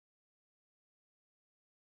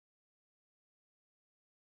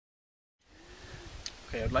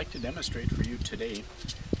Okay, I'd like to demonstrate for you today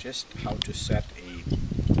just how to set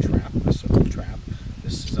a trap, a simple trap.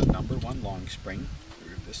 This is a number 1 long spring.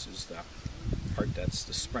 This is the part that's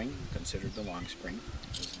the spring, considered the long spring.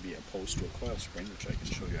 This would be opposed to a coil spring, which I can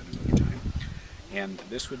show you at another time. And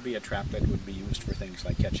this would be a trap that would be used for things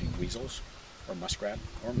like catching weasels, or muskrat,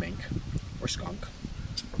 or mink, or skunk,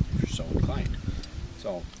 if you're so inclined.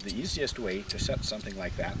 So the easiest way to set something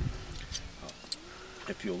like that,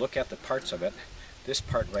 if you look at the parts of it, this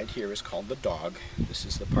part right here is called the dog. This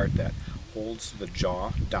is the part that holds the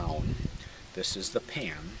jaw down. This is the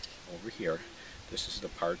pan over here. This is the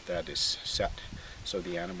part that is set so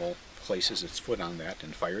the animal places its foot on that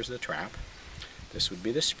and fires the trap. This would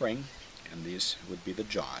be the spring, and these would be the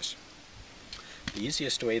jaws. The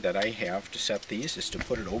easiest way that I have to set these is to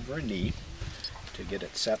put it over a knee to get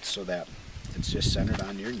it set so that it's just centered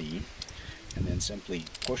on your knee, and then simply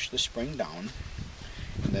push the spring down,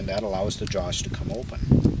 and then that allows the jaws to come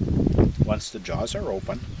open. Once the jaws are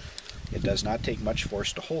open, it does not take much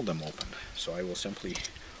force to hold them open. So I will simply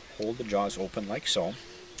hold the jaws open like so,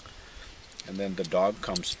 and then the dog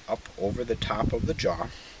comes up over the top of the jaw,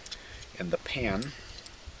 and the pan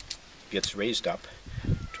gets raised up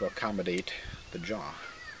to accommodate the jaw,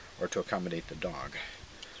 or to accommodate the dog,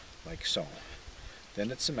 like so.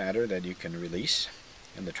 Then it's a matter that you can release,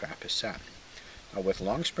 and the trap is set. Now with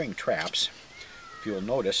long spring traps, if you'll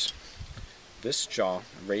notice, this jaw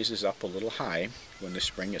raises up a little high when the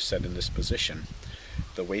spring is set in this position.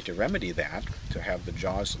 The way to remedy that, to have the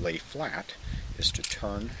jaws lay flat, is to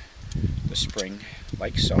turn the spring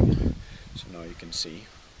like so. So now you can see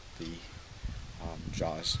the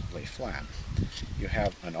jaws lay flat. You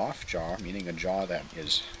have an off jaw, meaning a jaw that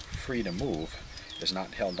is free to move, is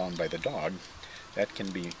not held down by the dog. That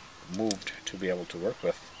can be moved to be able to work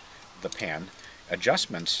with the pan.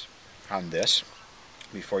 Adjustments on this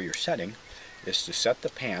before you're setting is to set the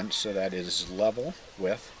pan so that it is level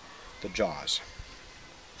with the jaws.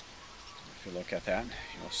 If you look at that,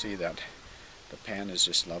 you'll see that the pan is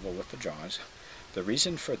just level with the jaws. The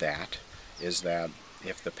reason for that is that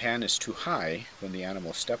if the pan is too high, when the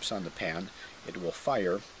animal steps on the pan, it will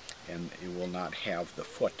fire and it will not have the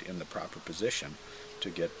foot in the proper position to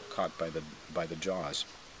get caught by the jaws.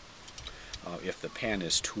 If the pan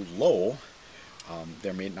is too low,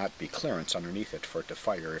 there may not be clearance underneath it for it to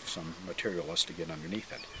fire if some material was to get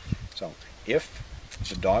underneath it. So if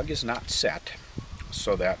the dog is not set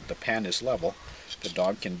so that the pan is level, the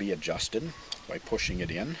dog can be adjusted by pushing it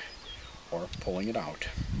in or pulling it out.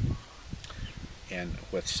 And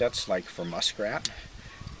with sets like for muskrat,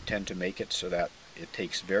 tend to make it so that it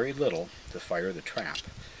takes very little to fire the trap.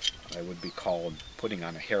 It would be called putting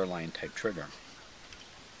on a hairline type trigger.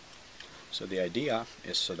 So the idea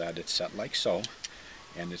is so that it's set like so,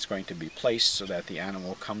 and it's going to be placed so that the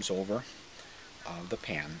animal comes over the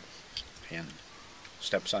pan and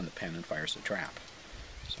steps on the pan and fires the trap.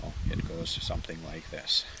 So it goes something like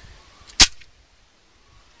this.